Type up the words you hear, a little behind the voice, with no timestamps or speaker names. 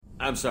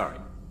I'm sorry.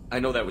 I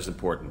know that was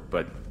important,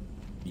 but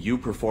you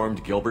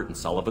performed Gilbert and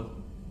Sullivan?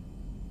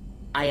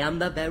 I am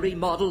the very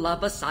model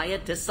of a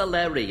scientist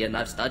Solarian.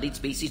 I've studied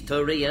species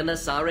Turian,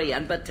 Asari,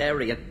 and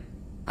Batarian.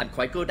 I'm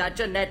quite good at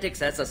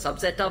genetics as a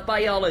subset of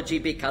biology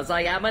because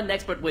I am an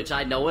expert, which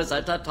I know is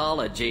a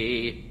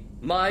tautology.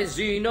 My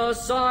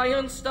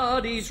xenoscience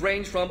studies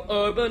range from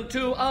urban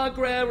to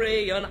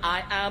agrarian.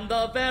 I am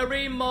the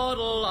very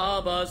model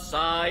of a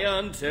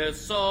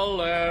scientist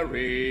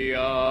Solarian.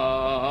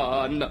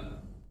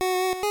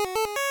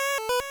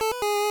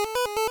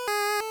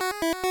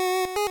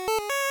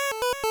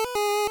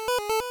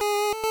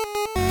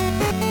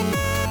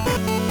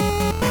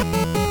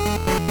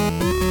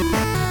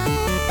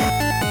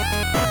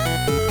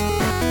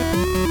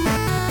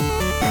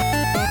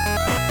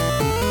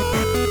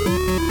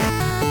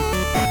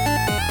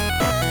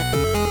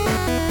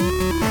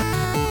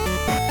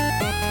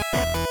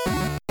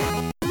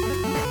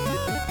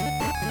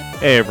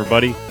 Hey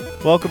everybody,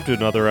 welcome to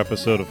another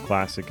episode of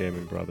Classic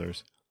Gaming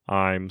Brothers.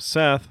 I'm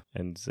Seth,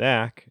 and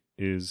Zach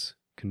is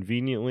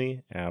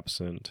conveniently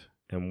absent.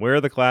 And we're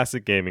the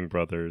Classic Gaming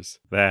Brothers.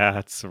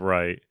 That's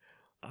right.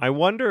 I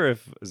wonder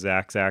if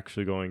Zach's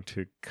actually going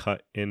to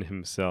cut in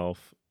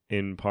himself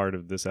in part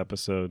of this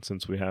episode,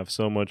 since we have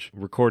so much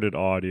recorded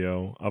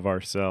audio of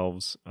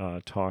ourselves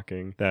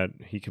talking that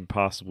he can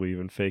possibly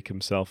even fake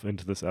himself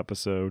into this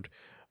episode.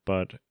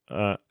 But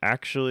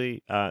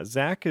actually,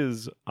 Zach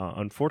is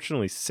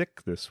unfortunately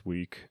sick this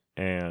week,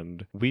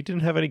 and we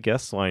didn't have any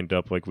guests lined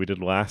up like we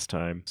did last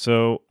time.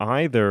 So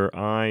either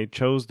I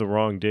chose the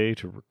wrong day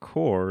to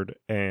record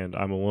and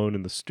I'm alone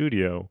in the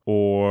studio,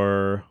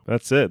 or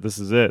that's it. This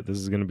is it. This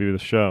is going to be the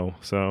show.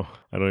 So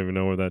I don't even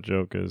know where that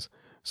joke is.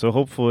 So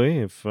hopefully,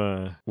 if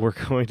we're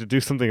going to do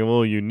something a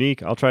little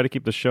unique, I'll try to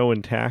keep the show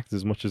intact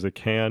as much as I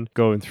can,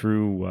 going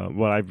through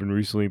what I've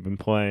recently been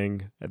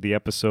playing. At the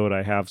episode,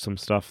 I have some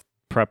stuff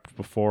prepped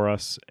before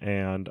us,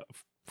 and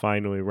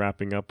finally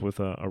wrapping up with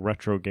a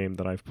retro game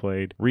that I've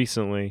played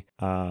recently.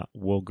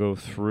 We'll go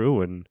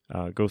through and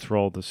go through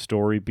all the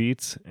story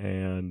beats,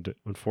 and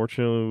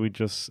unfortunately we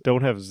just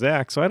don't have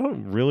Zach, so I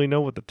don't really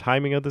know what the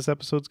timing of this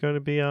episode's going to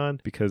be on,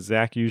 because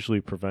Zach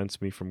usually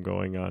prevents me from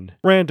going on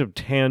random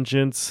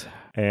tangents,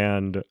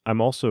 and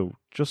I'm also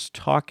just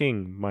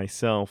talking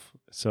myself,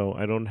 so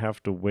I don't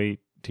have to wait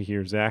to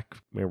hear Zach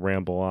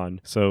ramble on.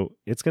 So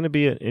it's going to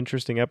be an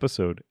interesting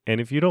episode.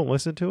 And if you don't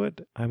listen to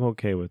it, I'm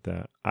okay with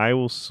that. I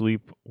will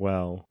sleep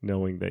well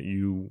knowing that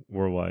you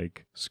were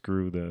like,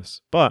 screw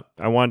this. But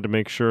I wanted to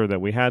make sure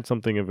that we had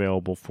something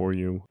available for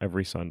you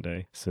every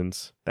Sunday,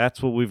 since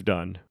that's what we've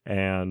done.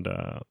 And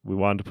we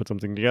wanted to put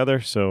something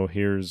together. So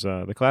here's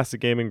the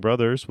Classic Gaming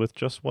Brothers with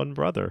just one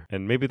brother.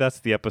 And maybe that's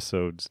the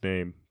episode's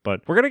name.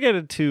 But we're going to get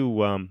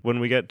into, when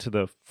we get to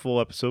the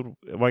full episode,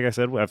 like I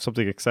said, we have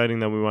something exciting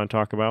that we want to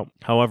talk about.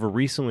 However,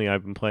 recently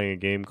I've been playing a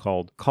game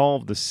called Call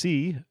of the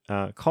Sea.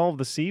 Call of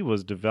the Sea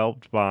was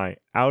developed by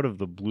Out of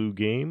the Blue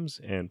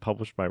Games and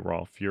published by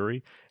Raw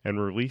Fury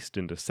and released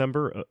in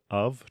December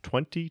of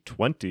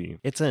 2020.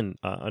 It's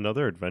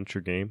another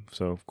adventure game,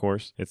 so of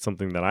course it's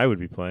something that I would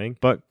be playing.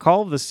 But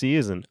Call of the Sea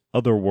is an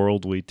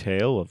otherworldly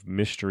tale of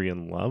mystery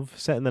and love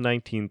set in the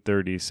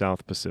 1930s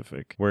South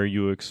Pacific, where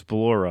you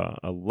explore a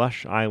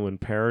lush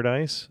island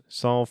paradise,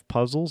 solve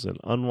puzzles, and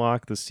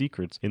unlock the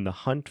secrets in the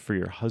hunt for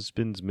your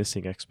husband's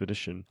missing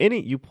expedition. In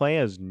it, you play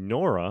as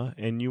Nora,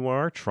 and you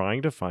are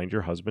trying to find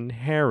your husband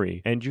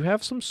Harry, and you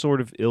have some sort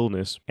of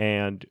illness,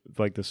 and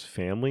like this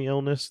family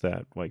illness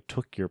that like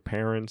took your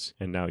parents,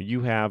 and now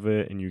you have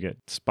it, and you get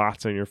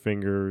spots on your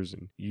fingers,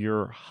 and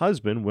your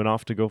husband went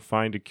off to go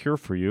find a cure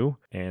for you,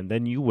 and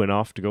then you went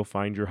off to go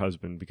find your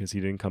husband because he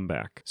didn't come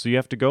back. So you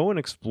have to go and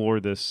explore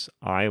this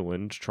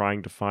island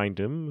trying to find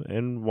him,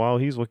 and while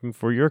he's looking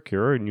for your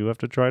cure, and you have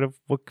to try to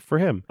look for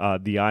him.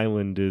 The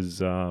island is,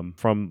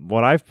 from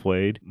what I've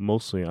played,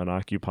 mostly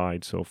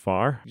unoccupied so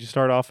far. You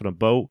start off in a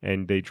boat,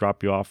 and they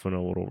drop you off in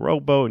a little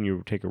rowboat, and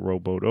you take a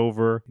rowboat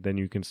over. Then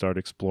you can start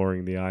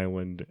exploring the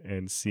island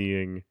and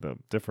seeing the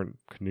different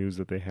canoes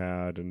that they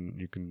had, and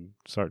you can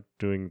start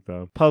doing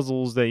the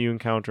puzzles that you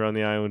encounter on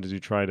the island as you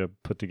try to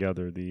put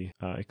together the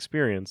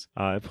experience.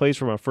 It plays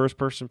from a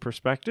first-person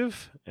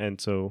perspective, and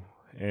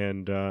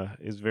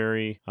is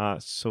very,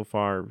 so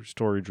far,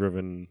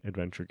 story-driven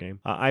adventure game.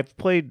 I've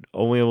played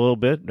only a little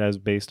bit, as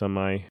based on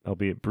my,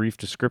 albeit brief,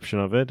 description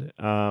of it,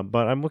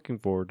 but I'm looking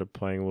forward to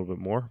playing a little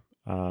bit more.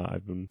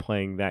 I've been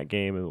playing that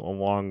game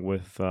along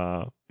with,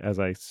 as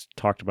I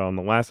talked about in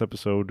the last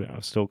episode,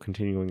 still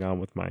continuing on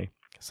with my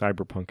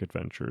Cyberpunk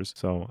adventures,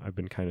 so I've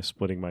been kind of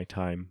splitting my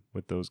time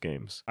with those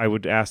games. I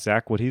would ask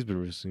Zach what he's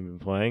been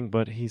playing,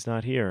 but he's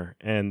not here,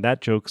 and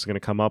that joke's going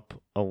to come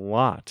up a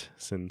lot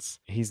since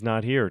he's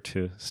not here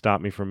to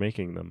stop me from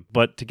making them.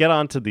 But to get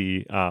on to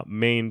the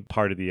main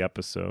part of the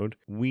episode,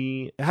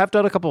 we have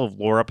done a couple of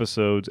lore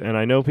episodes, and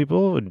I know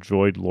people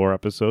enjoyed lore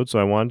episodes, so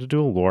I wanted to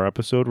do a lore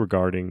episode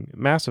regarding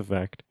Mass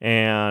Effect,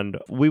 and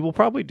we will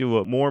probably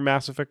do more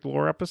Mass Effect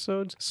lore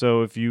episodes.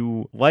 So if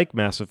you like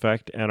Mass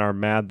Effect and are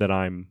mad that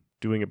I'm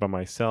doing it by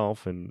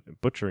myself and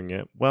butchering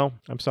it, well,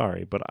 I'm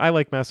sorry, but I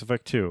like Mass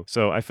Effect 2.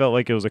 So I felt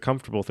like it was a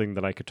comfortable thing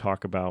that I could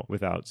talk about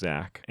without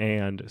Zach.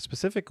 And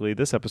specifically,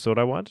 this episode,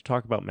 I wanted to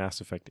talk about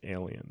Mass Effect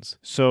Aliens.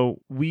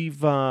 So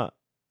we've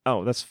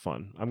oh, that's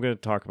fun. I'm going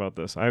to talk about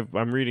this.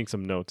 I'm reading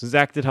some notes.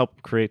 Zach did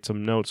help create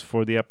some notes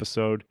for the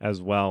episode,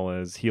 as well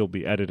as he'll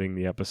be editing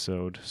the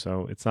episode.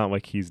 So it's not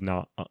like he's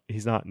not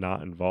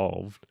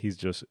involved. He's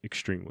just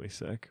extremely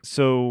sick.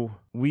 So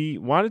we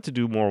wanted to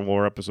do more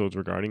lore episodes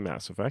regarding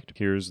Mass Effect.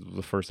 Here's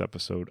the first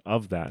episode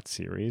of that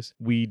series.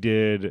 We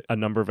did a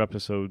number of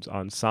episodes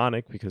on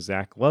Sonic because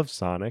Zach loves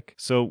Sonic.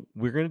 So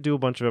we're going to do a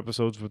bunch of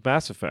episodes with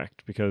Mass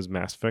Effect because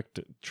Mass Effect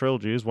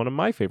Trilogy is one of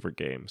my favorite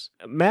games.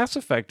 Mass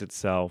Effect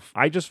itself,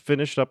 I just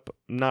finished up,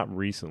 not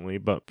recently,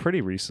 but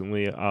pretty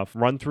recently, a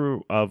run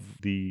through of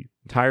the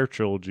entire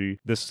trilogy.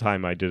 This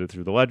time I did it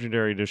through the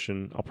Legendary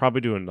Edition. I'll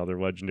probably do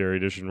another Legendary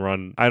Edition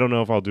run. I don't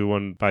know if I'll do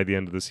one by the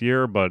end of this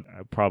year, but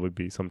it'll probably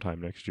be sometime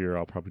next year.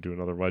 I'll probably do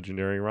another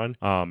Legendary run,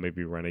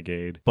 maybe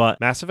Renegade.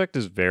 But Mass Effect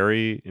is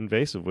very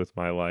invasive with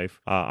my life.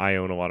 I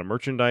own a lot of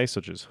merchandise,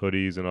 such as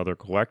hoodies and other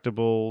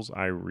collectibles.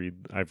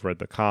 I've read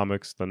the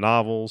comics, the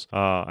novels.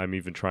 I'm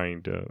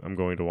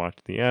going to watch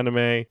the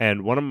anime.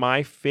 And one of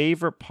my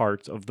favorite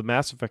parts of the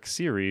Mass Effect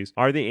series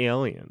are the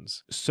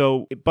aliens.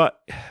 But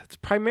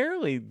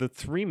primarily the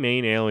three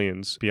main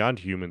aliens, beyond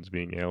humans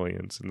being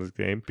aliens in this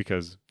game,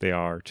 because they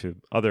are to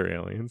other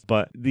aliens,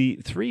 but the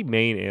three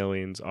main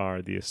aliens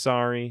are the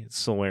Asari,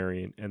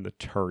 Solarian, and the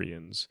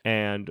Turians.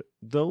 And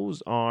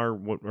those are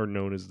what are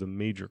known as the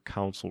major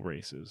council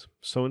races.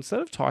 So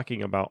instead of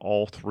talking about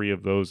all three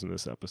of those in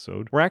this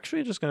episode, we're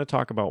actually just going to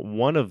talk about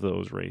one of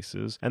those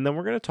races, and then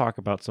we're going to talk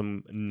about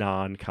some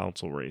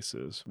non-council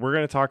races. We're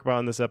going to talk about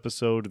in this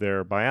episode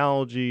their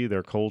biology,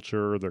 their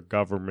culture, their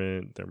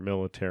government, their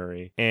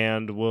military,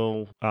 and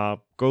we'll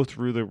go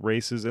through the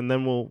races, and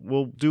then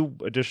we'll do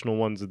additional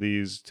ones of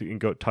these and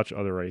go touch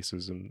other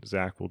races, and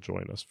Zach will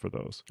join us for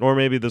those. Or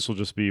maybe this will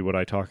just be what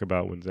I talk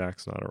about when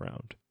Zach's not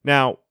around.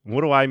 Now,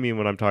 what do I mean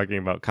when I'm talking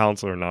about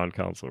council or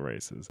non-council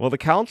races? Well, the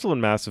council in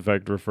Mass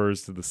Effect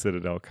refers to the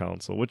Citadel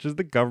Council, which is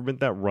the government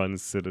that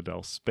runs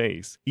Citadel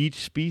space.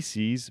 Each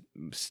species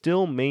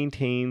still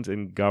maintains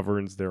and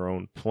governs their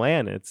own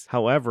planets.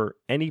 However,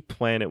 any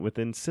planet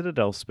within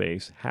Citadel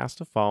space has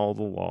to follow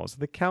the laws of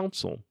the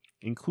council,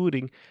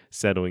 including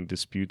settling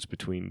disputes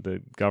between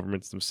the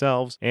governments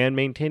themselves and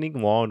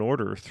maintaining law and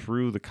order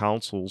through the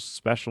Council's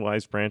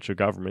specialized branch of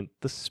government,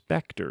 the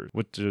Spectre,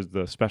 which is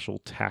the Special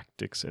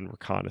Tactics and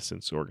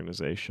Reconnaissance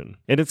Organization.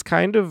 And it's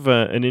kind of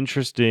an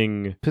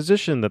interesting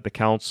position that the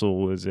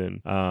Council is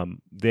in.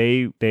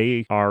 They're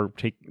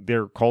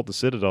called the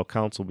Citadel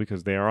Council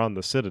because they are on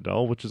the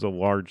Citadel, which is a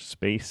large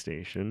space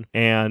station,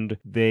 and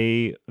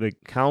the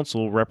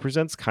Council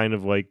represents kind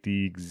of like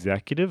the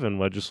executive and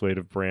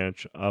legislative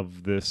branch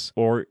of this,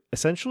 or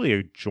essentially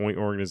a joint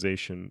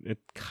organization. It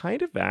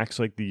kind of acts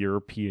like the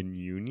European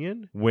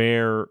Union,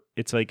 where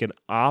it's like an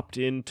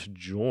opt-in to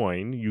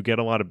join. You get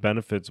a lot of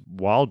benefits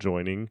while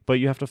joining, but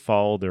you have to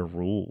follow their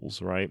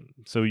rules, right?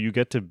 So you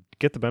get the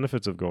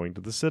benefits of going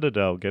to the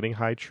Citadel, getting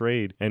high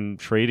trade, and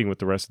trading with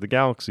the rest of the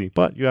galaxy.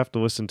 But you have to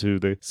listen to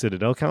the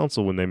Citadel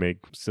Council when they make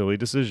silly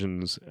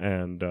decisions,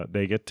 and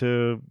they get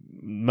to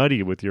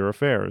muddy with your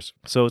affairs.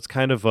 So it's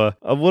kind of a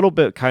little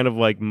bit kind of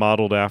like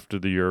modeled after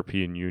the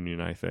European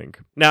Union, I think.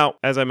 Now,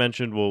 as I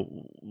mentioned,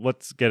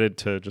 let's get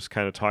into just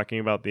kind of talking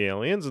about the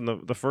aliens.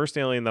 And the first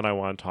alien that I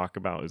want to talk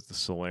about is the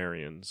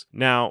Solarians.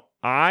 Now,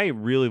 I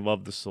really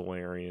love the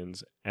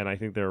Solarians, and I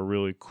think they're a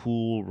really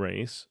cool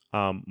race.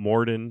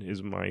 Mordin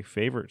is my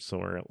favorite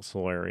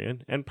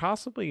Solarian, and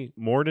possibly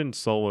Mordin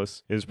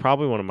Solus is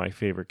probably one of my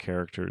favorite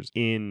characters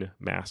in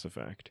Mass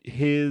Effect.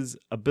 His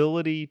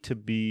ability to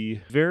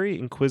be very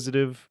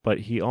inquisitive, but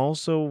he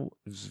also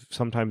is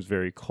sometimes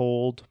very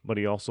cold, but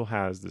he also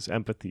has this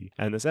empathy,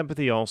 and this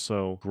empathy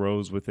also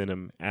grows within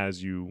him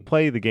as you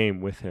play the game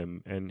with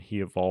him, and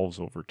he evolves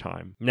over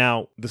time.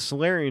 Now, the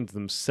Solarians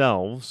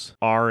themselves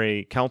are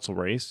a council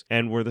race,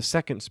 and were the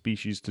second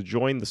species to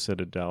join the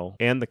Citadel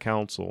and the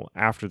Council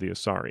after the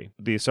Asari.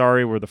 The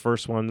Asari were the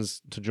first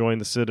ones to join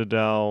the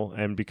Citadel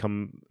and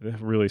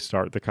really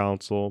start the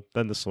Council.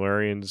 Then the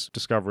Solarians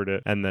discovered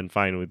it, and then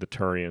finally the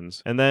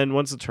Turians. And then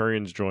once the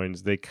Turians joined,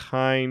 they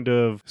kind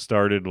of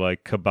started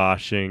like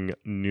kiboshing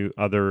new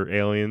other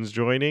aliens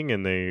joining,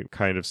 and they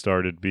kind of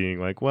started being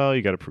like, well,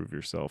 you got to prove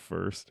yourself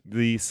first.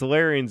 The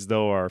Solarians,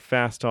 though, are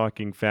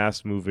fast-talking,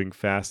 fast-moving,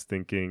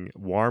 fast-thinking,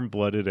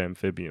 warm-blooded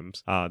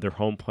amphibians. Their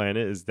home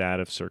planet is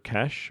that of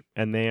Surkesh,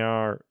 and they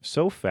are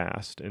so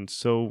fast and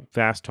so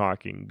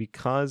fast-talking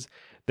because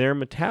their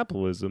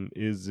metabolism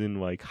is in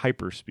like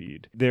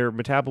hyperspeed. Their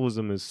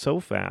metabolism is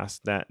so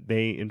fast that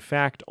they, in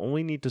fact,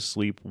 only need to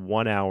sleep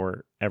 1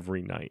 hour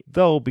every night.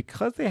 Though,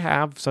 because they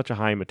have such a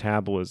high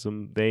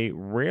metabolism, they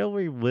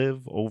rarely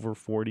live over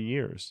 40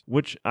 years,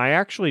 which I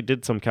actually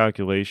did some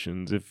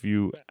calculations. If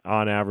you,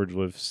 on average,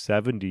 live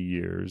 70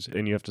 years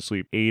and you have to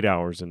sleep 8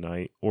 hours a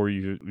night, or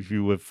if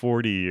you live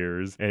 40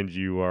 years and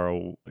you're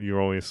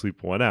only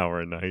asleep 1 hour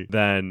a night,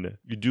 then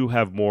you do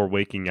have more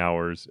waking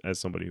hours as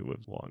somebody who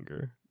lives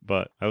longer.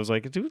 But I was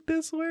like, dude,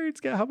 the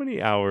Solarians get, how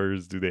many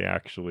hours do they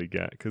actually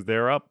get? Because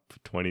they're up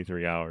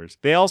 23 hours.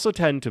 They also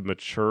tend to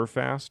mature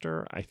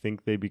faster. I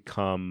think they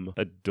become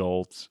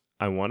adults.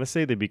 I want to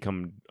say they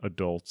become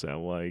adults at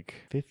like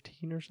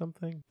 15 or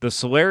something. The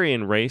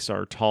Solarian race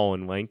are tall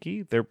and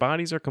lanky. Their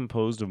bodies are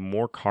composed of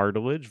more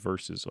cartilage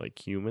versus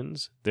like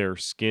humans. Their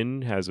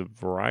skin has a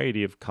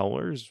variety of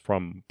colors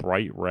from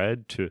bright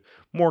red to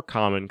more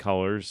common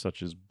colors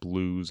such as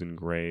blues and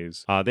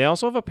grays. They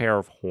also have a pair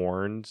of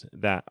horns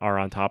that are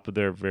on top of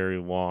their very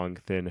long,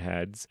 thin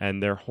heads,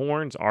 and their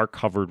horns are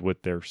covered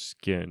with their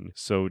skin.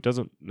 So it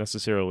doesn't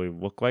necessarily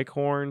look like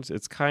horns.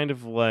 It's kind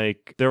of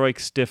like, they're like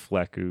stiff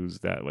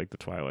lecus that like the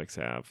Twi'leks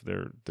have.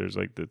 There's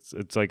like this,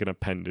 it's like an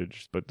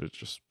appendage, but it's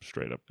just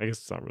straight up. I guess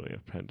it's not really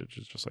an appendage,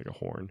 it's just like a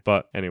horn.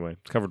 But anyway,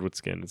 it's covered with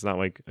skin. It's not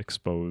like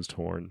exposed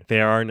horn.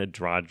 They are an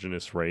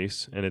androgynous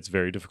race, and it's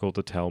very difficult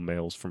to tell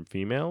males from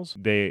females.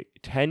 They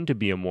tend to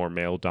be a more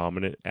male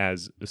dominant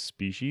as a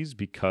species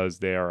because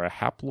they are a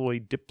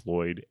haploid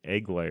diploid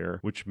egg layer,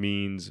 which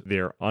means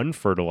their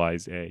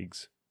unfertilized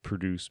eggs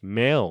produce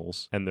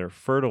males and their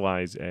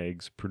fertilized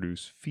eggs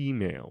produce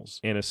females.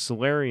 And a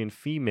Solarian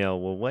female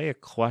will lay a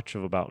clutch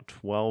of about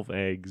 12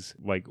 eggs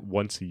like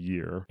once a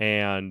year.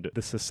 And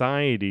the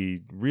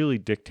society really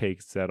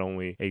dictates that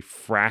only a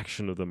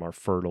fraction of them are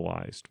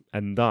fertilized.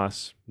 And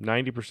thus,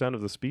 90%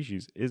 of the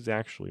species is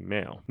actually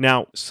male.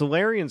 Now,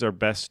 Solarians are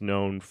best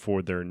known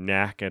for their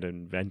knack at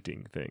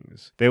inventing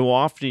things. They will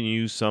often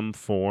use some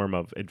form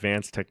of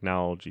advanced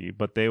technology,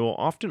 but they will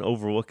often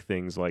overlook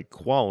things like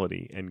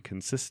quality and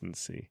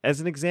consistency.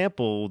 As an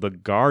example, the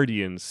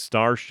Guardian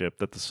starship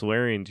that the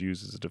Solarians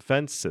use as a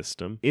defense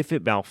system, if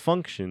it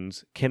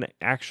malfunctions, can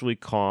actually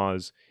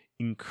cause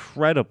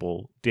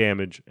incredible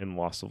damage and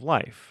loss of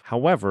life.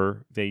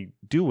 However, they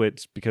do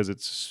it because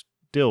it's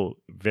still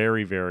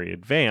very, very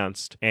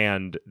advanced,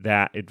 and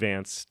that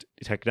advanced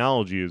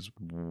technology is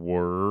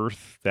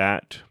worth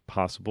that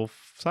possible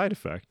side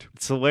effect.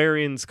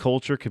 Solarians'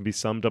 culture can be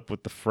summed up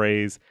with the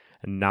phrase,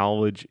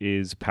 knowledge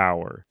is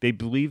power. They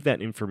believe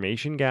that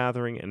information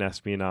gathering and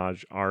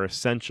espionage are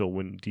essential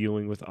when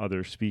dealing with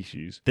other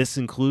species. This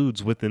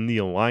includes within the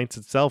Alliance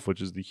itself,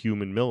 which is the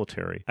human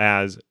military,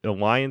 as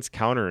Alliance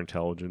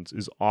counterintelligence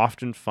is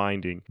often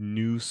finding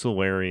new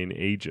Solarian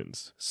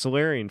agents.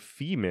 Solarian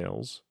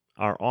females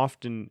are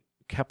often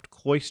kept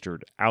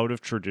cloistered out of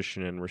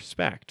tradition and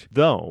respect.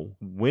 Though,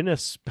 when a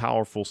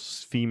powerful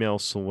female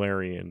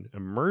Solarian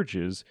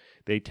emerges,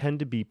 they tend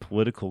to be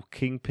political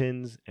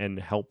kingpins and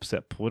help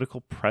set political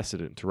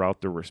precedent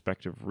throughout their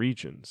respective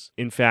regions.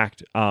 In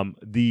fact,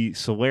 the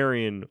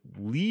Solarian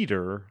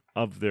leader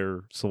of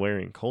their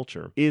Solarian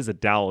culture is a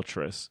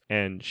Dalatress,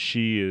 and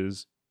she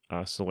is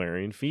a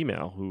Solarian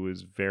female who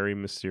is very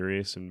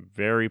mysterious and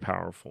very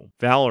powerful.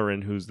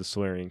 Valoran, who's the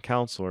Solarian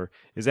counselor,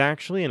 is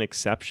actually an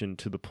exception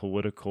to the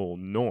political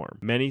norm.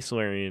 Many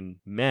Solarian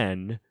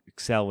men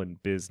excel in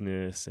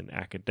business and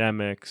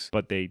academics,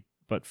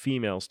 but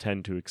females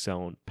tend to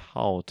excel in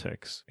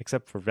politics,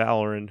 except for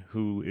Valoran,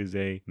 who is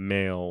a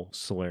male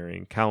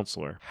Solarian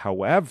counselor.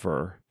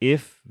 However,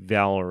 if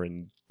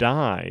Valoran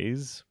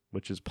dies,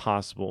 which is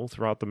possible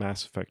throughout the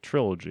Mass Effect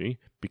trilogy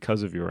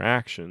because of your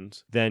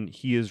actions, then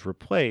he is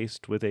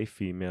replaced with a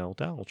female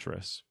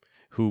Dalatress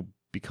who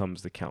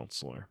becomes the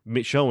counselor,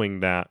 showing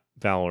that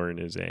Valoran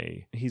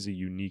he's a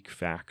unique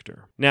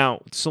factor.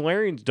 Now,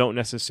 Solarians don't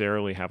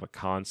necessarily have a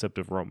concept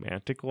of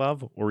romantic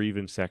love or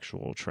even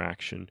sexual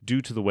attraction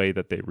due to the way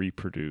that they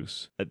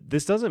reproduce.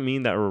 This doesn't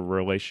mean that a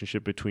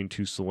relationship between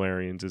two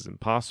Solarians is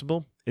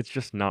impossible. It's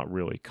just not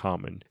really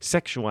common.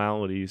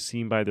 Sexuality is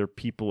seen by their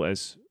people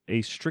as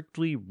a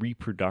strictly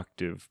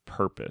reproductive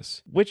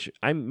purpose, which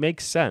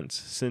makes sense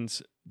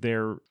since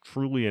they're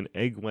truly an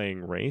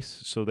egg-laying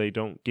race, so they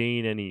don't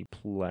gain any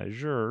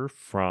pleasure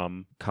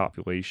from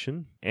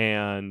copulation,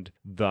 and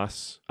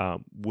thus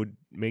would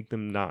make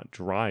them not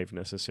drive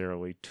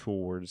necessarily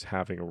towards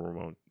having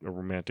a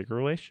romantic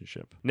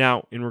relationship.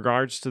 Now, in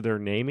regards to their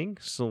naming,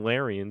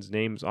 Solarians'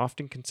 names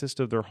often consist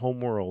of their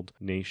homeworld,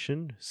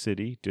 nation,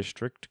 city,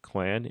 district,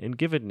 clan, and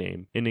given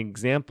name. An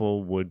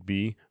example would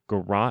be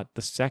Garat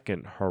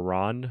II,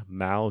 Haran,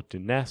 Mal,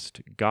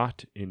 Dinest,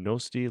 Got,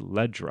 Inosti,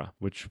 Ledra,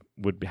 which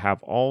would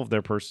have all of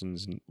their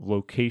person's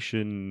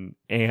location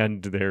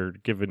and their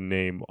given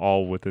name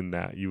all within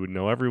that. You would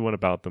know everyone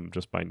about them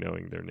just by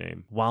knowing their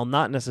name. While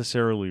not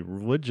necessarily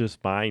religious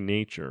by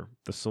nature,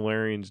 the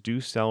Solarians do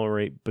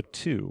celebrate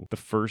Batu, the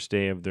first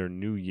day of their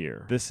new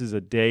year. This is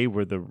a day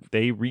where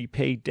they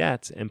repay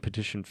debts and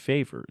petition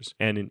favors,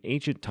 and in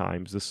ancient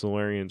times the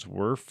Solarians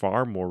were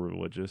far more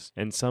religious,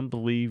 and some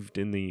believed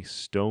in the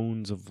stones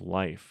of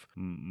life,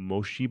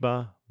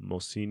 Moshiba,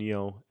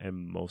 Mosinio,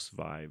 and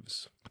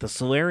Mosvives. The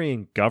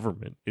Solarian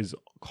government is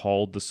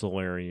called the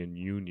Solarian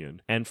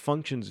Union and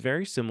functions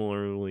very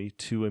similarly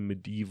to a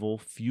medieval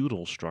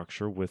feudal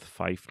structure with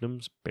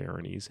fiefdoms,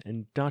 baronies,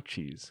 and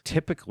duchies.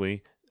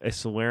 Typically, a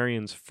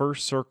Solarian's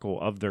first circle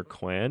of their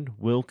clan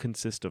will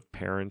consist of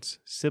parents,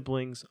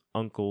 siblings,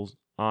 uncles,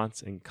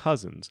 aunts, and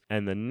cousins,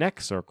 and the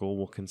next circle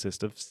will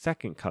consist of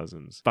second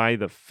cousins. By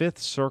the fifth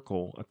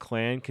circle, a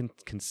clan can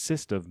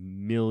consist of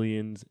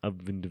millions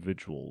of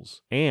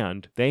individuals,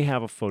 and they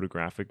have a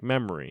photographic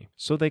memory,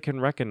 so they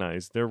can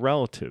recognize their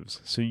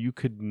relatives. So you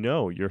could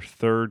know your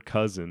third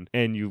cousin,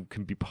 and you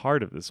can be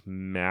part of this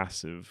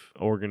massive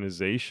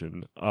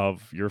organization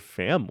of your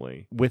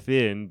family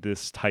within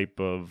this type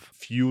of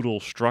feudal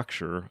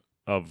structure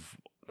of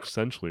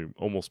essentially,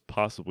 almost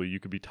possibly, you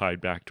could be tied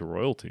back to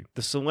royalty.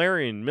 The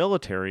Solarian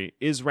military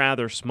is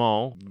rather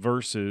small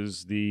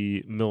versus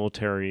the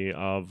military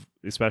of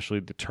especially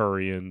the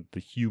Turian, the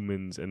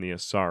humans, and the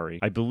Asari.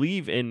 I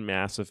believe in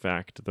Mass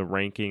Effect, the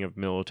ranking of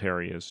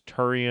military is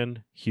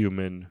Turian,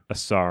 human,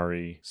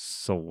 Asari,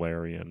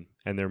 Solarian.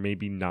 And there may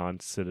be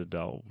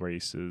non-Citadel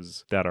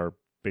races that are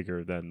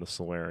bigger than the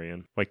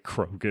Solarian, like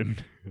Krogan.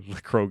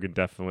 The Krogan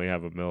definitely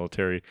have a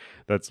military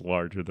that's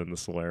larger than the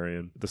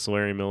Solarian. The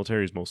Solarian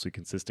military is mostly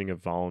consisting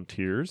of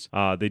volunteers.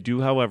 They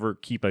do, however,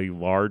 keep a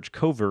large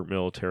covert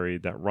military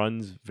that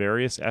runs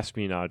various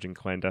espionage and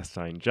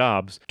clandestine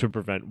jobs to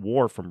prevent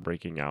war from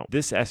breaking out.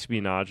 This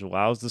espionage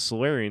allows the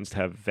Solarians to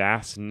have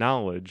vast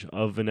knowledge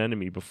of an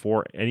enemy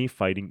before any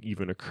fighting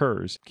even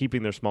occurs,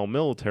 keeping their small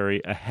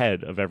military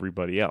ahead of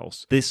everybody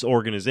else. This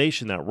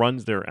organization that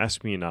runs their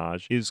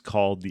espionage is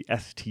called the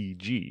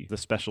STG, the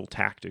Special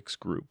Tactics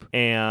Group.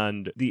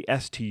 And the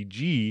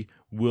STG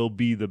will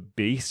be the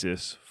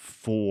basis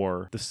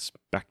for the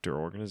Spectre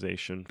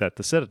organization that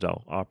the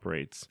Citadel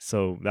operates.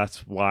 So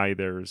that's why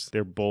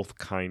they're both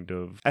kind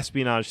of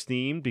espionage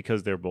themed,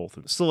 because they're both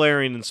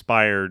Solarian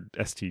inspired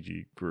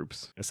STG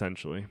groups,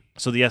 essentially.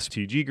 So the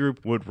STG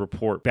group would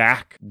report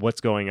back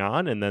what's going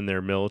on, and then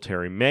their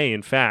military may,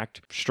 in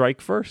fact,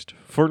 strike first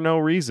for no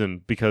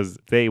reason, because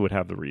they would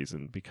have the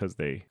reason, because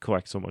they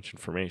collect so much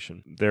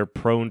information. They're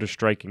prone to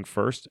striking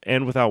first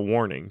and without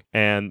warning.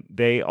 And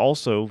they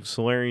also,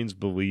 Solarians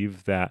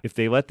believe that if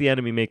they let the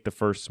enemy make the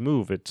first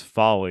move, it's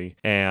folly,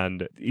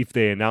 and if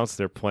they announce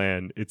their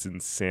plan, it's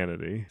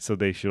insanity. So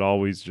they should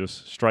always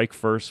just strike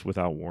first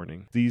without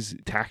warning. These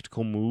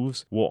tactical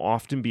moves will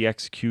often be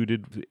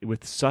executed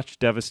with such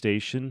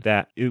devastation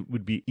that it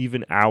would be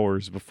even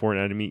hours before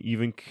an enemy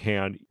even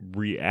can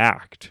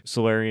react.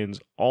 Solarians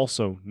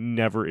also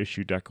never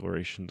issue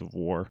declarations of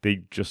war.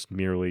 They just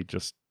merely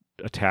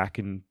attack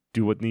and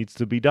do what needs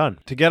to be done.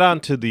 To get on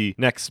to the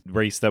next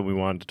race that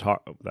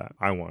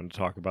I wanted to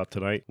talk about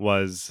tonight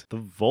was the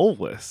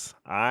Volus.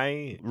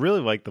 I really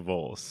like the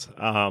Volus.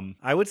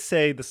 I would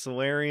say the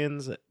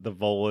Solarians, the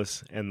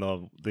Volus, and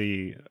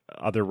the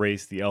other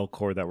race, the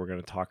Elcor, that we're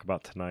going to talk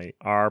about tonight,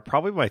 are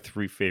probably my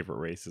three favorite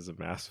races of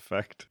Mass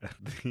Effect,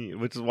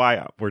 which is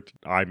why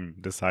I'm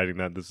deciding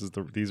that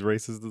these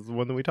races is the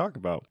one that we talk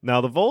about. Now,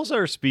 the Volus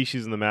are a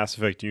species in the Mass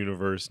Effect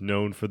universe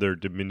known for their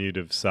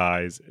diminutive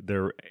size,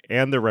 their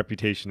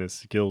reputation as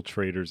skilled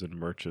traders and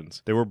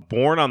merchants. They were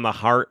born on the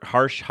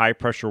harsh,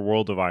 high-pressure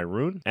world of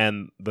Irune,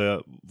 and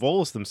the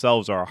Volus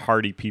themselves are a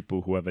hardy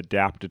people who have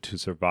adapted to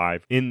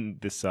survive in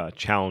this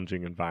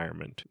challenging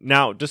environment.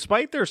 Now,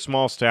 despite their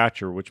small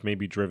stature, which may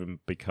be driven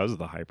because of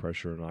the high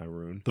pressure in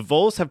Irune, the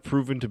Volus have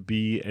proven to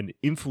be an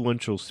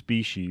influential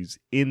species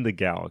in the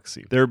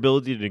galaxy. Their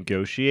ability to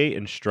negotiate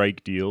and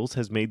strike deals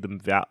has made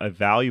them a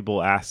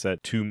valuable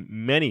asset to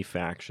many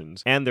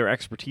factions, and their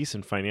expertise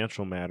in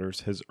financial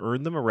matters has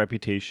earned them a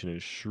reputation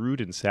as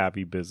shrewd and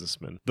savvy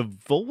businessmen. The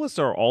Volus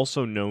are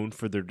also known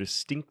for their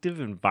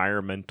distinctive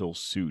environmental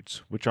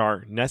suits, which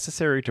are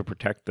necessary to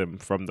protect them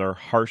from their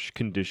harsh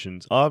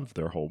conditions of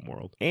their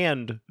homeworld.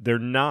 And they're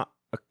not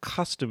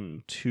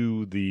accustomed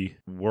to the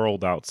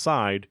world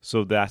outside,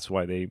 so that's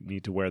why they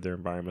need to wear their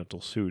environmental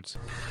suits.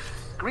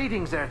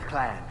 Greetings, Earth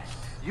Clan.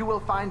 You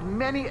will find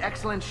many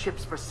excellent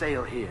ships for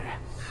sale here.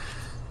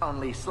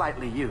 Only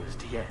slightly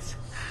used, yes.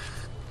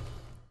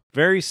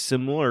 Very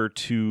similar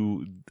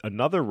to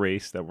another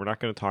race that we're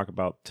not going to talk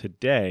about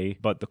today,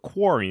 but the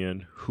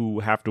Quarian, who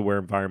have to wear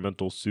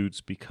environmental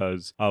suits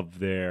because of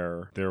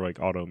their like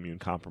autoimmune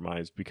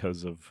compromise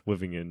because of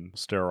living in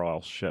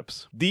sterile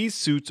ships. These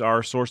suits are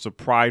a source of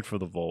pride for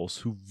the Volus,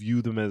 who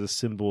view them as a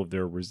symbol of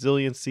their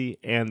resiliency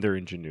and their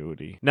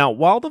ingenuity. Now,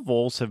 while the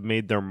Volus have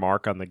made their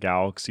mark on the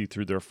galaxy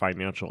through their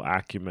financial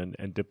acumen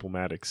and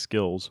diplomatic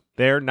skills,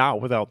 they are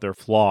not without their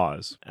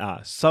flaws.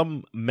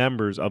 Some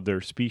members of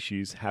their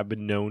species have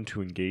been known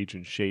to engage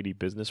in shady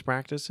business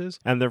practices,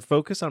 and their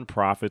focus on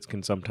profits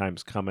can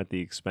sometimes come at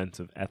the expense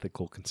of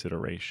ethical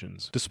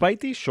considerations. Despite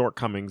these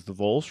shortcomings, the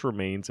Volus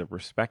remains a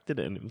respected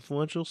and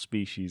influential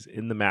species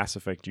in the Mass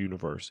Effect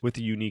universe, with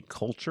a unique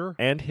culture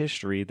and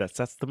history that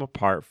sets them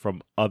apart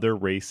from other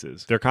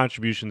races. Their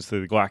contributions to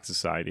the Galactic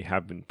Society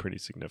have been pretty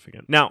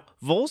significant. Now,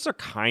 Volus are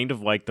kind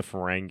of like the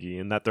Ferengi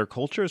in that their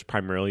culture is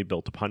primarily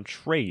built upon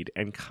trade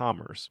and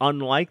commerce.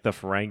 Unlike the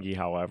Ferengi,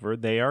 however,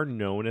 they are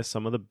known as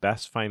some of the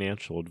best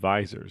financial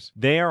advisors. others.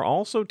 They are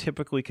also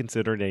typically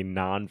considered a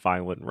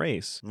non-violent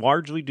race,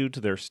 largely due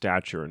to their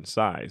stature and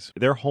size.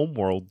 Their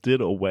homeworld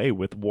did away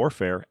with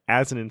warfare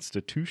as an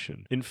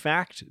institution. In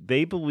fact,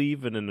 they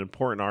believe in an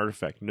important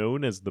artifact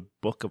known as the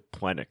Book of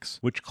Plenix,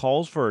 which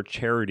calls for a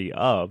charity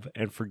of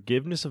and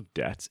forgiveness of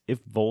debts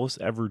if Volus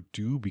ever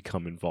do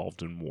become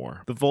involved in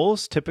war. The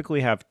Volus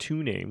typically have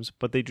two names,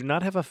 but they do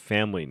not have a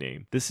family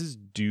name. This is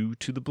due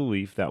to the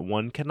belief that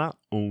one cannot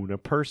own a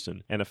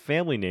person, and a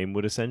family name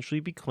would essentially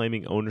be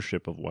claiming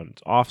ownership of one's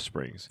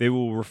offsprings. They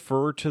will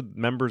refer to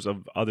members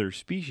of other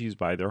species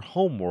by their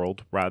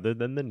homeworld rather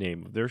than the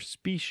name of their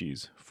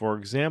species. For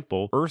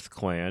example, Earth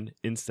Clan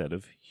instead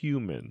of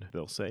human.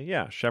 They'll say,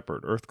 yeah,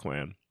 Shepherd, Earth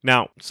Clan.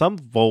 Now, some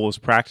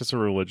Volus practice a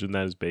religion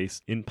that is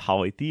based in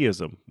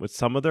polytheism, with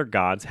some of their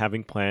gods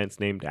having planets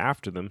named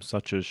after them,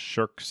 such as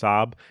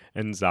Shurk-Sab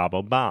and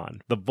Zaboban.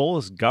 The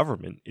Volus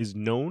government is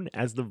known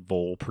as the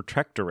Vol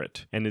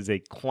Protectorate and is a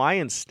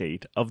client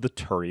state of the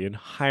Turian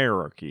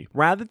hierarchy,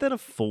 rather than a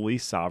fully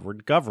sovereign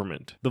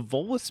government. The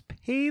Volus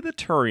pay the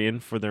Turian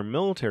for their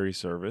military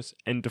service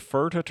and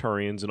defer to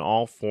Turians in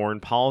all foreign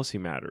policy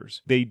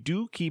matters. They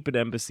do keep an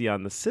embassy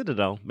on the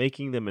Citadel,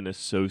 making them an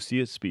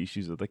associate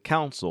species of the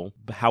Council.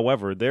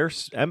 However, their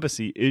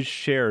embassy is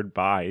shared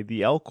by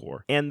the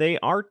Elcor, and they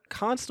are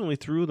constantly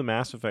through the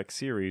Mass Effect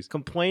series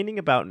complaining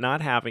about not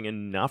having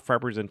enough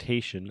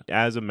representation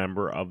as a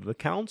member of the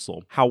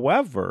Council.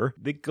 However,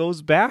 it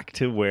goes back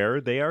to where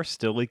they are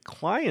still a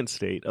client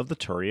state of the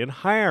Turian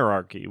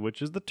hierarchy,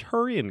 which is the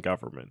Turian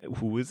government,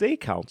 who is a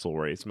Council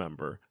race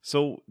member.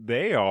 So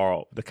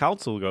the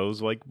Council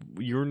goes like,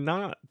 you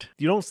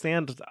don't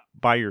stand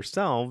by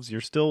yourselves, you're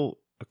still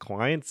a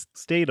client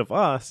state of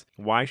us.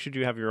 Why should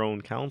you have your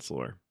own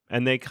counselor?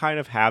 And they kind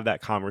of have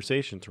that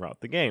conversation throughout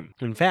the game.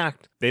 In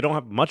fact, they don't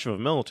have much of a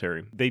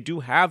military. They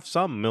do have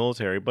some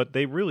military, but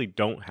they really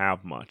don't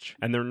have much.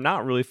 And they're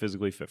not really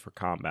physically fit for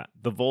combat.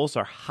 The Volus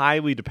are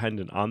highly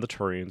dependent on the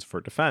Turians for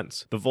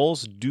defense. The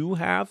Volus do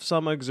have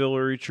some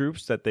auxiliary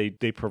troops that they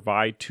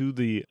provide to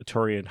the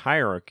Turian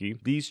hierarchy.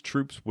 These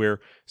troops wear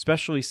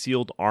specially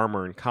sealed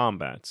armor in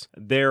combats.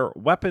 Their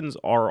weapons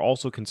are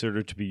also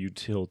considered to be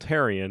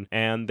utilitarian,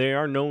 and they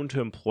are known to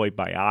employ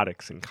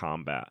biotics in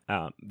combat.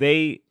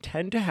 They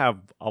tend to have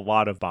a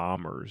lot of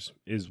bombers,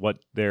 is what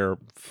their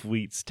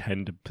fleets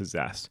tend to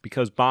possess,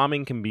 because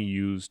bombing can be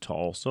used to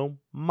also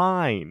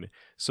mine.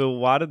 So a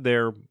lot of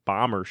their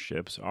bomber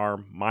ships are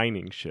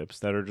mining ships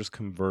that are just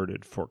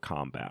converted for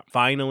combat.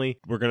 Finally,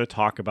 we're going to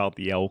talk about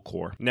the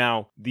Elcor.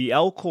 Now, the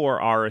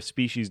Elcor are a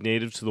species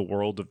native to the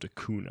world of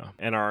Dakuna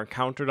and are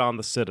encountered on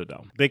the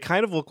Citadel. They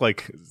kind of look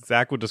like,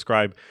 Zach would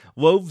describe,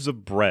 loaves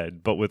of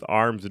bread, but with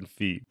arms and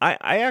feet.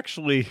 I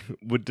actually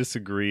would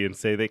disagree and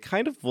say they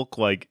kind of look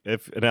like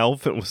if an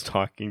elephant was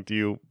talking to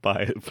you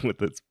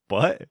with its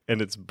butt,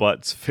 and its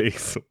butt's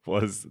face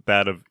was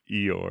that of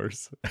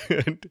Eeyore's.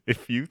 And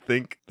if you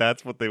think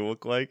that's what they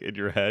look like in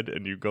your head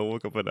and you go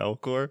look up an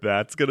Elcor,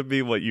 that's going to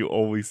be what you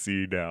always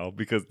see now,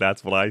 because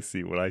that's what I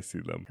see when I see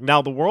them.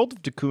 Now, the world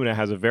of Dakuna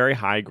has a very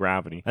high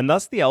gravity, and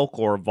thus the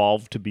Elcor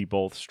evolved to be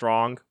both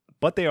strong,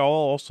 but they are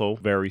also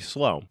very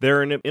slow.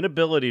 Their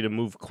inability to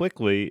move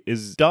quickly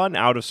is done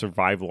out of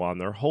survival on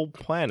their whole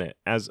planet,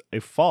 as a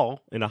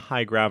fall in a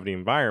high-gravity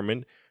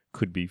environment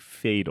could be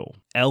fatal.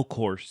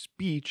 Elcor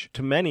speech,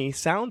 to many,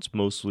 sounds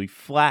mostly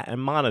flat and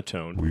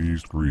monotone.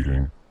 Pleased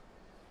greeting.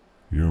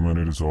 Human,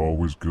 it is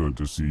always good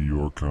to see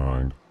your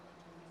kind.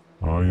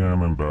 I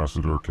am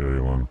Ambassador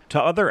Kalen. To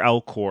other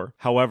Elcor,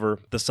 however,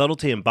 the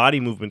subtlety in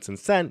body movements and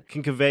scent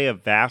can convey a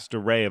vast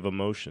array of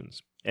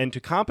emotions. And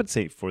to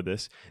compensate for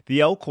this, the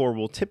Elcor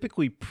will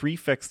typically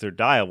prefix their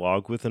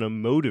dialogue with an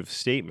emotive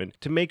statement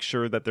to make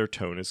sure that their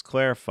tone is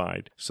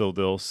clarified. So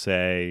they'll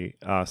say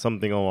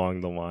something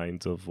along the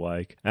lines of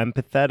like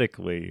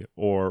empathetically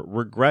or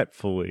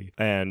regretfully,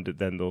 and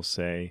then they'll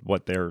say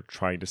what they're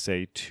trying to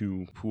say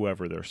to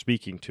whoever they're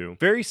speaking to.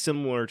 Very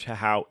similar to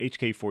how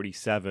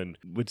HK47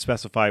 would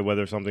specify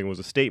whether something was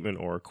a statement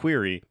or a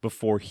query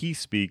before he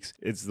speaks.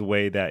 It's the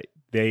way that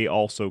they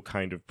also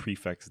kind of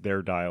prefix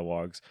their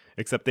dialogues,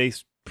 except they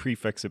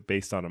prefix it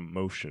based on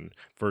emotion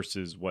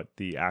versus what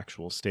the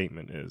actual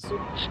statement is.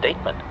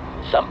 Statement?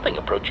 Something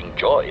approaching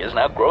joy is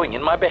now growing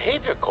in my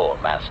behavior core,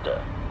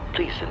 Master.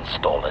 Please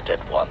install it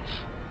at once.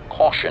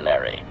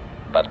 Cautionary,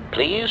 but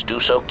please do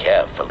so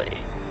carefully.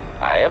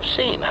 I have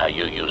seen how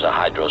you use a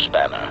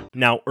hydrospanner.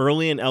 Now,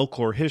 early in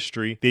Elcor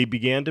history, they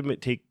began to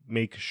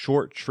make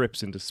short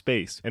trips into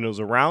space, and it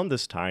was around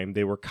this time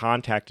they were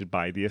contacted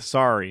by the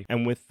Asari,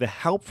 and with the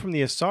help from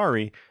the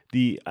Asari,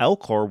 the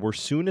Elcor were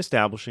soon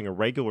establishing a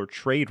regular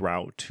trade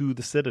route to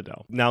the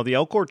Citadel. Now, the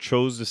Elcor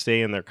chose to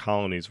stay in their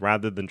colonies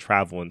rather than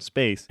travel in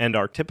space, and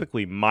are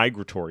typically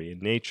migratory in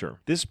nature.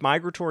 This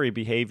migratory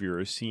behavior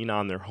is seen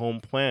on their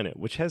home planet,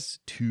 which has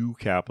 2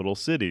 capital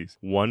cities,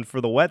 one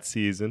for the wet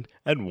season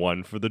and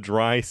one for the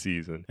dry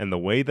season. And the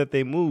way that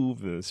they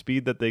move and the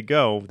speed that they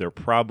go, they're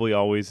probably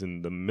always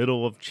in the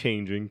middle of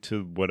changing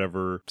to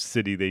whatever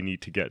city they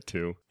need to get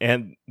to.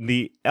 And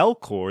the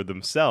Elcor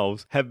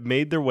themselves have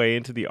made their way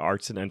into the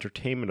arts and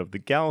entertainment of the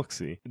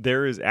galaxy.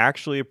 There is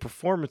actually a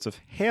performance of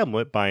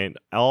Hamlet by an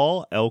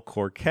all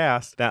Elcor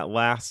cast that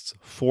lasts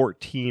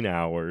 14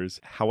 hours.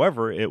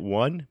 However, it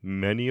won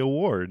many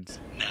awards.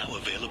 Now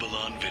available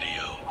on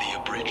video, the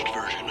abridged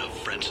version of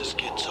Francis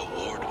Kidd's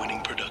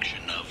award-winning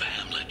production of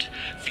Hamlet,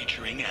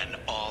 featuring an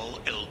all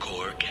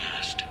Elcor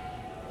cast.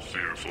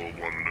 Fearful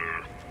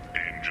wonder,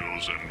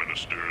 angels and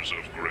ministers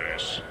of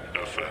grace,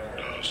 defend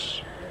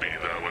us. Be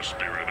thou a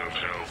spirit of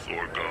health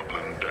or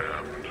goblin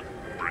damned,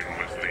 bring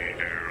with thee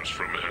airs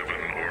from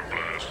heaven or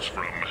blasts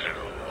from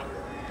hell.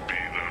 Be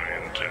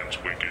thy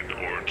intents wicked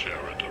or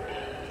charitable.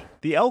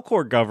 The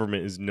Elcor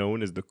government is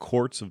known as the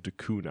Courts of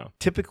Dacuna.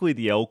 Typically,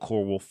 the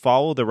Elcor will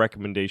follow the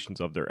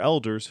recommendations of their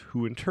elders,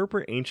 who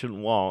interpret ancient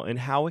law and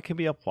how it can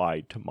be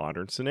applied to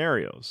modern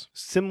scenarios.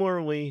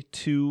 Similarly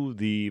to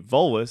the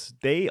Volus,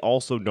 they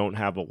also don't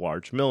have a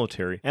large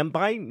military, and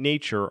by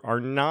nature are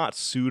not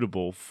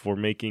suitable for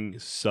making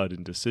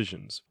sudden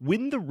decisions.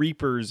 When the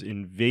Reapers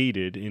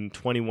invaded in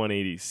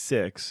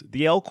 2186,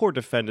 the Elcor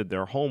defended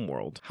their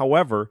homeworld.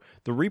 However,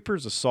 the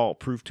Reapers' assault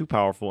proved too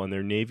powerful and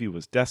their navy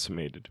was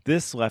decimated.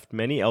 This left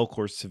many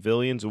Elcor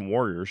civilians and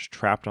warriors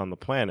trapped on the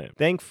planet.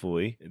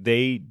 Thankfully,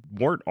 they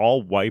weren't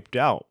all wiped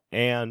out,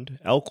 and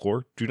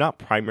Elcor do not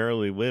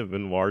primarily live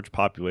in large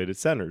populated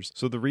centers,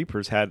 so the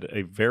Reapers had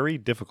a very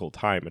difficult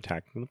time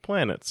attacking the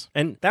planets.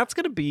 And that's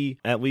going to be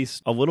at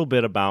least a little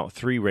bit about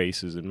 3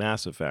 races in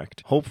Mass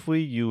Effect.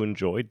 Hopefully you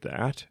enjoyed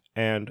that.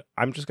 And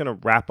I'm just going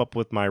to wrap up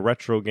with my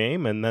retro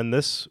game, and then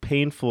this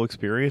painful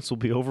experience will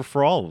be over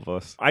for all of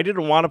us. I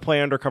didn't want to play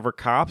Undercover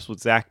Cops with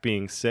Zach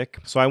being sick,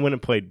 so I went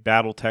and played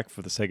Battletech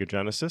for the Sega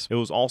Genesis. It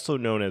was also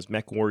known as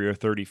MechWarrior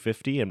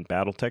 3050 and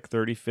Battletech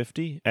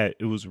 3050.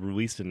 It was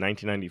released in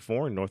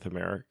 1994 in North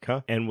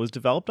America and was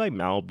developed by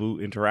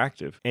Malibu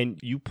Interactive. And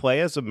you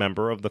play as a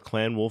member of the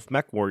Clan Wolf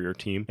MechWarrior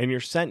team, and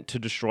you're sent to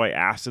destroy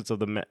assets of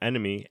the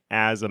enemy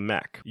as a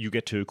mech. You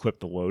get to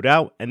equip the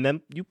loadout, and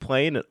then you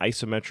play in an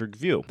isometric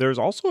view. There's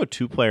also a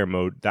 2-player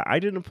mode that I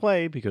didn't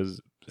play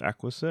because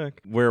Zach was sick,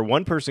 where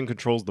one person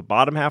controls the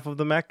bottom half of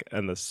the mech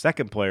and the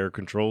second player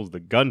controls the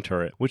gun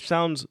turret, which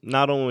sounds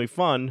not only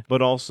fun,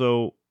 but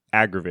also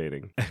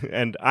aggravating.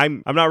 And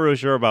I'm not really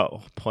sure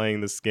about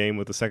playing this game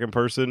with the second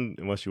person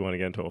unless you want to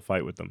get into a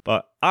fight with them.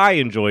 But I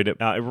enjoyed it.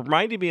 It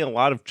reminded me a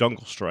lot of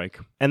Jungle Strike.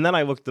 And then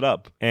I looked it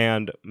up,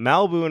 and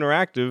Malibu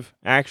Interactive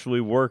actually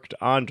worked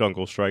on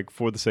Jungle Strike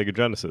for the Sega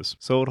Genesis.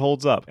 So it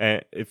holds up.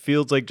 And it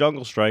feels like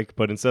Jungle Strike,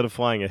 but instead of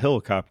flying a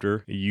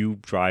helicopter, you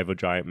drive a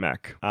giant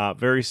mech.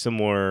 Very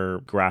similar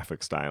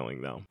graphic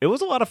styling, though. It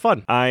was a lot of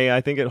fun.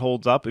 I think it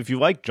holds up. If you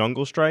like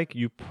Jungle Strike,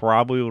 you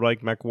probably would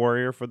like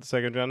MechWarrior for the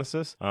Sega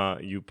Genesis.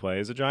 You play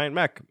as a giant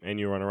mech, and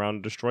you run around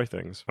and destroy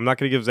things. I'm not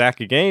going to give Zach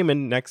a game,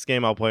 and next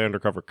game I'll play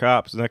Undercover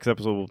Cops. Next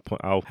episode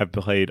I'll have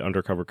played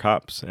Undercover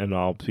Cops, and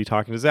I'll be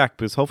talking to Zach,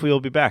 because hopefully he'll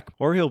be back.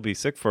 Or he'll be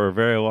sick for a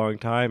very long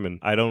time, and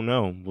I don't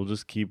know. We'll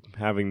just keep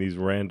having these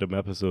random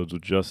episodes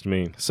with just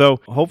me. So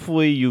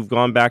hopefully you've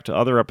gone back to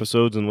other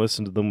episodes and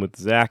listened to them with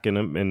Zach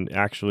and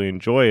actually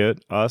enjoy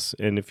us.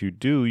 And if you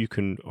do, you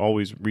can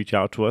always reach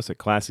out to us at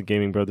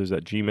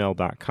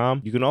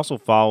classicgamingbrothers@gmail.com. You can also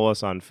follow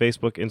us on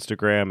Facebook,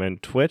 Instagram,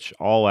 and Twitch,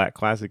 all at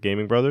Classic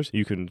Gaming Brothers.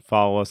 You can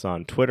follow us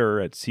on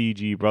Twitter at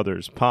CG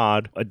Brothers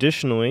Pod.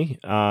 Additionally,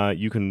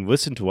 you can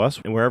listen to us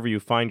wherever you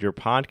find your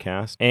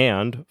podcast.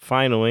 And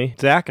finally,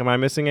 Zach, am I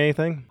missing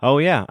anything? Oh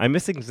yeah, I'm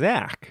missing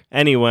Zach.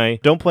 Anyway,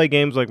 don't play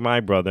games like my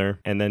brother.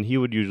 And then he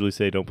would usually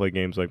say, don't play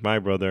games like my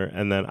brother.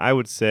 And then I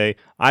would say,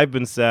 I've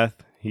been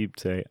Seth. He'd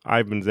say,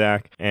 I've been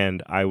Zach.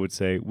 And I would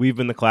say, we've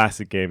been the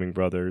Classic Gaming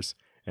Brothers.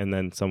 And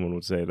then someone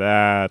would say,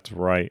 that's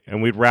right.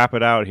 And we'd wrap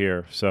it out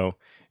here. So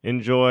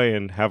enjoy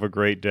and have a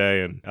great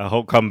day. And I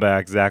hope come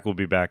back. Zach will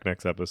be back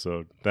next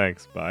episode.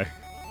 Thanks. Bye.